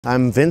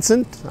I'm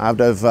Vincent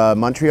out of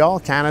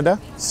Montreal, Canada,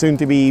 soon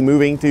to be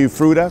moving to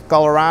Fruita,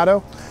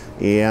 Colorado,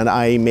 and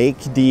I make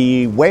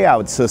the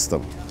WayOut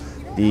system.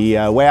 The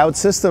WayOut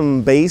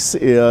system base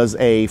is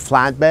a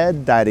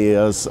flatbed that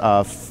is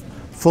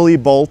fully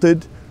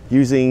bolted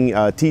using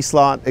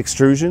T-slot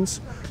extrusions,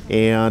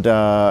 and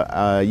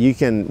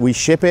we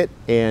ship it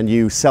and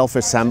you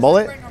self-assemble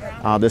it.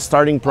 The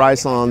starting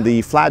price on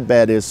the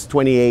flatbed is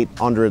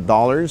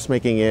 $2,800,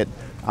 making it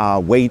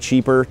way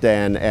cheaper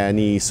than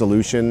any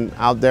solution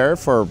out there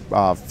for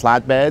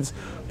flatbeds.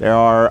 There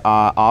are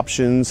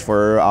options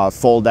for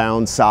fold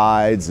down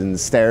sides and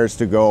stairs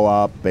to go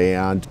up,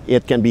 and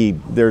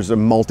there's a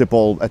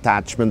multiple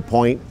attachment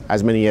point,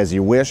 as many as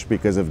you wish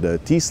because of the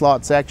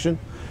T-slot section.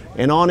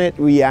 And on it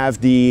we have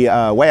the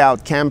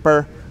WayOut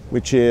camper,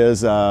 which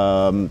is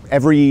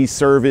every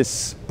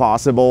service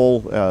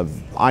possible,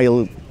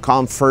 aisle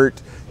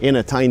comfort in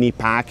a tiny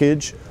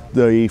package.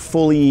 The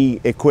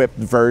fully equipped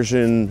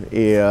version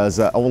is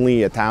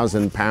only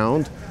 1,000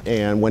 pounds,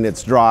 and when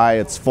it's dry,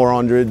 it's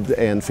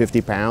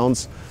 450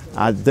 pounds.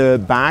 At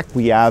the back,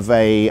 we have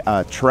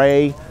a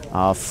tray,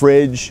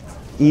 fridge,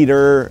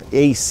 heater,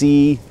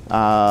 AC,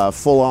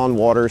 full-on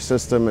water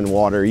system and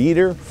water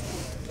heater.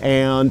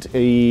 And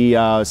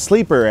a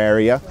sleeper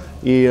area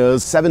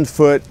is 7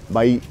 foot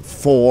by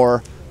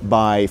 4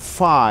 by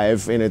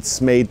 5, and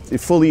it's made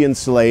fully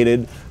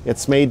insulated.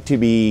 It's made to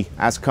be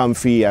as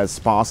comfy as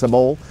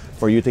possible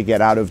for you to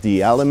get out of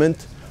the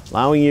element,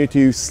 allowing you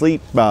to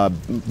sleep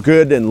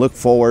good and look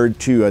forward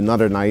to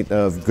another night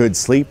of good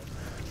sleep,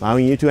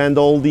 allowing you to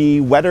handle the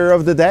weather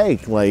of the day.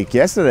 Like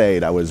yesterday,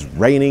 that was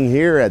raining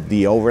here at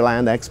the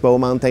Overland Expo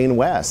Mountain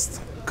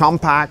West.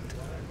 Compact,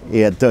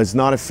 it does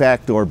not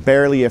affect or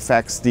barely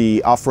affects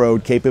the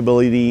off-road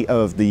capability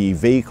of the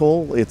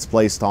vehicle it's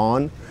placed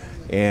on,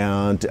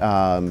 and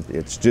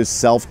it's just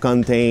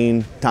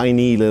self-contained,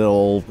 tiny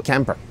little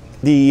camper.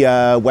 The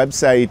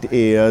website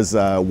is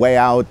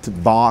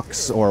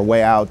wayoutbox or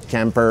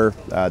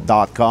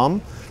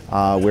wayoutcamper.com.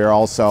 We're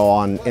also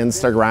on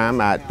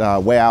Instagram at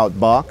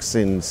wayoutbox,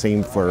 and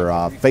same for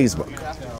Facebook.